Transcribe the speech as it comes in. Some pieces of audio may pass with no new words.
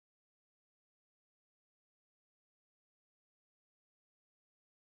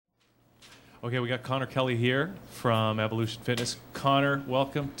Okay, we got Conor Kelly here from Evolution Fitness. Conor,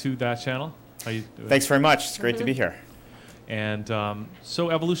 welcome to that channel. How you doing? Thanks very much. It's great to be here. And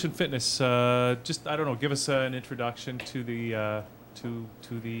so Evolution Fitness, just I don't know, give us an introduction to the to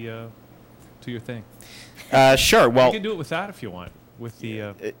your thing. Sure. Well, You can do it with that if you want. With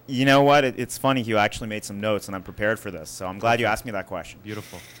the you know what? It's funny. You actually made some notes, and I'm prepared for this. So I'm glad you asked me that question.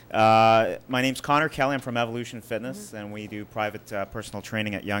 beautiful. My name's Conor Kelly. I'm from Evolution Fitness, and we do private personal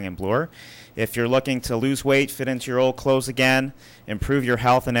training at Yonge and Bloor. If you're looking to lose weight, fit into your old clothes again, improve your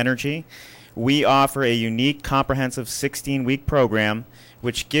health and energy, we offer a unique, comprehensive 16-week program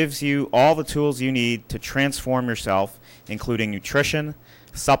which gives you all the tools you need to transform yourself, including nutrition,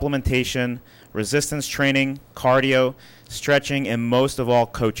 supplementation, resistance training, cardio, stretching, and most of all,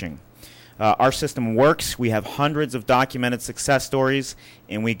 coaching. Our system works. We have hundreds of documented success stories,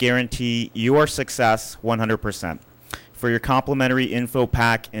 and we guarantee your success 100%. For your complimentary info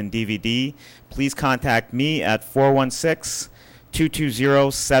pack and DVD, please contact me at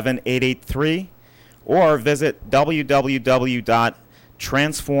 416-220-7883 or visit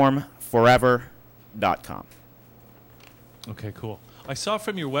www.transformforever.com. Okay, cool. I saw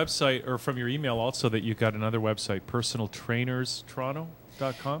from your website or from your email also that you got another website,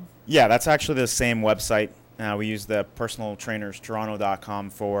 personaltrainerstoronto.com. Yeah, that's actually the same website. We use the personaltrainerstoronto.com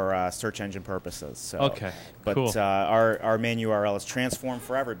for search engine purposes. So, Okay, but cool. our main URL is Transform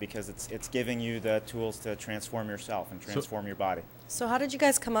Forever because it's giving you the tools to transform yourself and transform your body. So how did you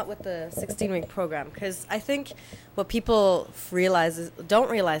guys come up with the 16-week program? Because I think what people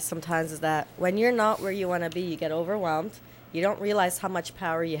don't realize sometimes is that when you're not where you want to be, you get overwhelmed. You don't realize how much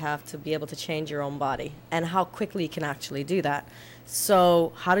power you have to be able to change your own body and how quickly you can actually do that.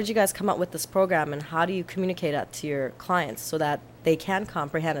 So how did you guys come up with this program, and how do you communicate that to your clients so that they can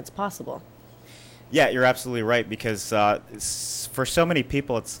comprehend it's possible? Yeah, you're absolutely right because for so many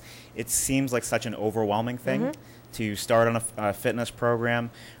people, it seems like such an overwhelming thing to start on a fitness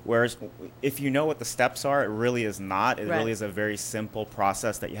program, whereas if you know what the steps are, it really is not. It really is a very simple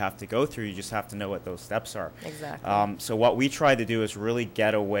process that you have to go through. You just have to know what those steps are. Exactly. So what we try to do is really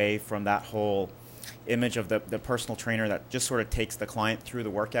get away from that whole image of the personal trainer that just sort of takes the client through the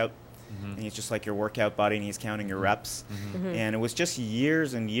workout. And he's just like your workout buddy, and he's counting your reps. And it was just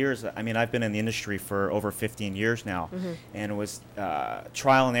years and years. I mean, I've been in the industry for over 15 years now, and it was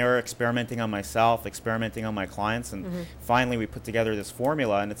trial and error, experimenting on myself, experimenting on my clients, and finally we put together this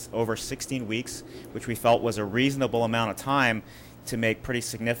formula, and it's over 16 weeks, which we felt was a reasonable amount of time to make pretty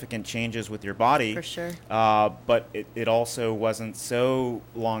significant changes with your body. For sure. But it also wasn't so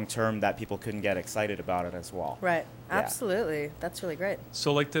long-term that people couldn't get excited about it as well. Right. Yeah. Absolutely. That's really great.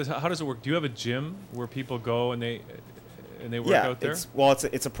 So like this, how does it work? Do you have a gym where people go and they work out there?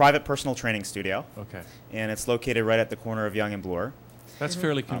 It's a private personal training studio. Okay. And it's located right at the corner of Yonge and Bloor. That's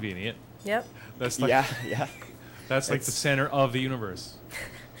fairly convenient. Yep. That's like Yeah. that's like the center of the universe.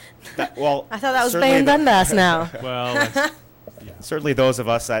 Well, I thought that was certainly Bay and Dundas now. Well, that's, certainly those of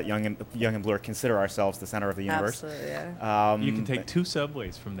us at Yonge and Bloor consider ourselves the center of the universe. Absolutely, yeah. you can take 2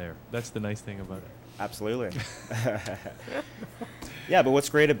 subways from there. That's the nice thing about it. Absolutely. Yeah, but what's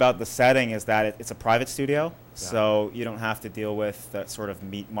great about the setting is that it's a private studio, so you don't have to deal with that sort of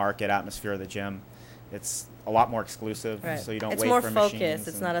meat market atmosphere of the gym. It's a lot more exclusive, Right. so you don't it's wait more for focused. machines.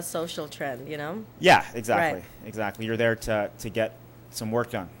 It's not a social trend, you know? Yeah, exactly. Exactly. You're there to get some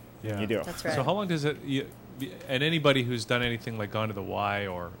work done. Yeah. You do. That's right. So how long does it? And anybody who's done anything like gone to the Y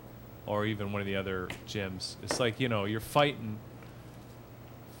or even one of the other gyms, it's like you're fighting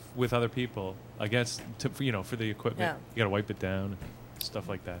with other people against for the equipment. Yeah. You got to wipe it down, stuff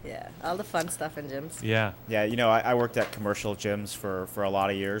like that. Yeah, all the fun stuff in gyms. Yeah. Yeah, I worked at commercial gyms for a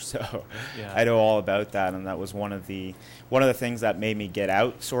lot of years, so Yeah. I know all about that, and that was one of the things that made me get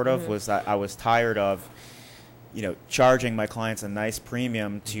out. Sort of was that I was tired of, charging my clients a nice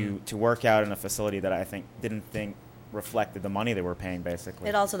premium to work out in a facility that I didn't think reflected the money they were paying. Basically,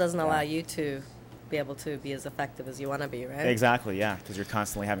 It also doesn't allow you to be able to be as effective as you want to be, right? Exactly, yeah, because you're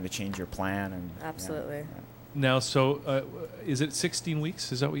constantly having to change your plan and Absolutely. Now, so is it 16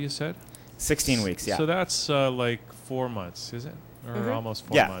 weeks? Is that what you said? 16 weeks, yeah. So that's like 4 months, is it? Or almost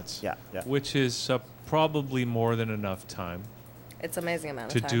 4 months? Yeah. Which is probably more than enough time It's amazing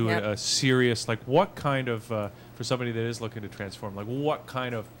amount to of time. do Yep. a serious, like what kind of, for somebody that is looking to transform, like what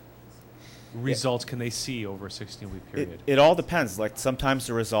kind of results can they see over a 16-week period? It all depends. Like sometimes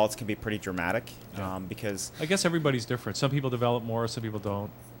the results can be pretty dramatic because I guess everybody's different. Some people develop more, some people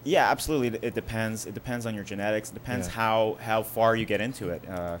don't. Yeah, absolutely. It depends. It depends on your genetics. It depends Yeah. how far you get into it.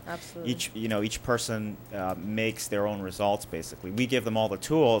 Absolutely. Each person makes their own results. Basically, we give them all the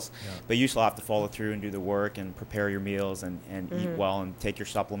tools, Yeah. but you still have to follow through and do the work and prepare your meals and eat well and take your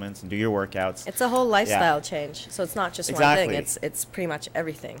supplements and do your workouts. It's a whole lifestyle change, so it's not just Exactly. one thing. It's pretty much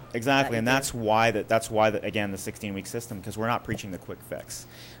everything. Exactly, and that's why again the 16-week system, because we're not preaching the quick fix.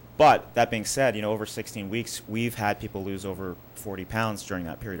 But that being said, over 16 weeks, we've had people lose over 40 pounds during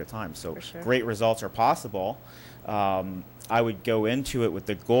that period of time. So For sure. great results are possible. I would go into it with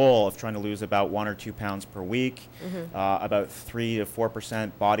the goal of trying to lose about 1 or 2 pounds per week, about 3 to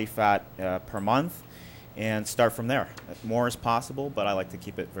 4% body fat per month, and start from there. More is possible, but I like to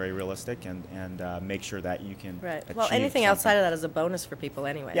keep it very realistic and make sure that you can Right. achieve Well, anything something. outside of that is a bonus for people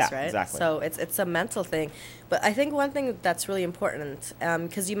anyways, Yeah, right? exactly. So it's a mental thing. But I think one thing that's really important,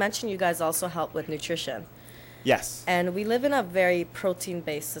 because you mentioned you guys also help with nutrition. Yes. And we live in a very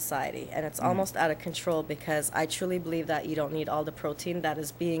protein-based society, and it's almost out of control because I truly believe that you don't need all the protein that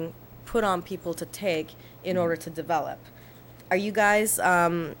is being put on people to take in order to develop. Are you guys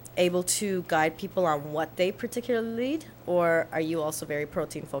able to guide people on what they particularly need, or are you also very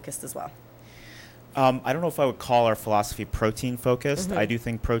protein-focused as well? I don't know if I would call our philosophy protein-focused. I do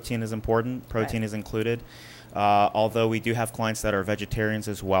think protein is important. Protein Right. is included. Although we do have clients that are vegetarians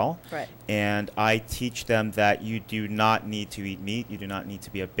as well. Right. And I teach them that you do not need to eat meat. You do not need to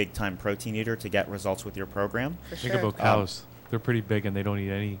be a big-time protein eater to get results with your program. For Think sure. about cows. They're pretty big and they don't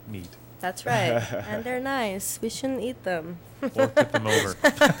eat any meat. That's right. And they're nice. We shouldn't eat them. Or tip them over.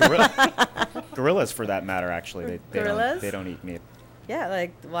 Gorillas, for that matter, actually, they Gorillas? don't eat meat. Yeah,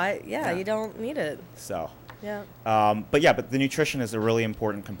 like, why? Yeah, Yeah. you don't need it. So. Yeah. But the nutrition is a really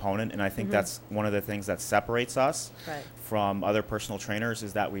important component, and I think that's one of the things that separates us Right. from other personal trainers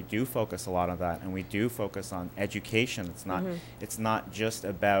is that we do focus a lot on that, and we do focus on education. It's not just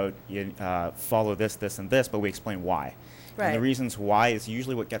about follow this, this, and this, but we explain why. And Right. the reasons why is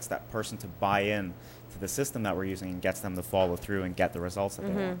usually what gets that person to buy in to the system that we're using and gets them to follow through and get the results that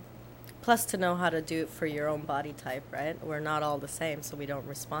they want. Plus, to know how to do it for your own body type, right? We're not all the same, so we don't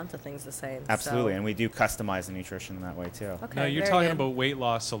respond to things the same. Absolutely, So. and we do customize the nutrition in that way too. Okay, Now, you're very talking good. about weight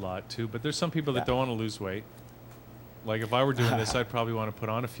loss a lot, too, but there's some people that Yeah. don't want to lose weight. Like, if I were doing this, I'd probably want to put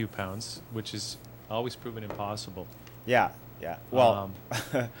on a few pounds, which is always proven impossible. Yeah. Well,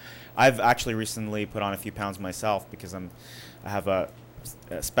 I've actually recently put on a few pounds myself because I have a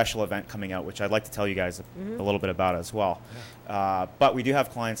special event coming out, which I'd like to tell you guys a little bit about as well. But we do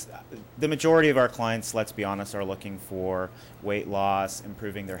have clients. The majority of our clients, let's be honest, are looking for weight loss,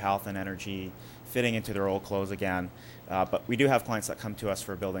 improving their health and energy, fitting into their old clothes again. But we do have clients that come to us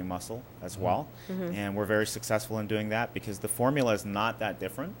for building muscle as well. And we're very successful in doing that because the formula is not that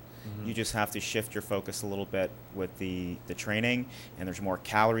different. You just have to shift your focus a little bit with the training, and there's more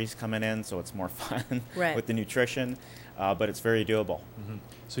calories coming in, so it's more fun Right. with the nutrition, but it's very doable.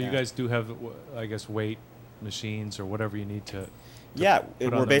 So you Yeah. guys do have, I guess, weight machines or whatever you need to Yeah, put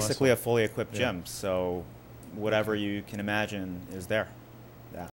on we're the basically muscle. a fully equipped Yeah. gym, so whatever you can imagine is there.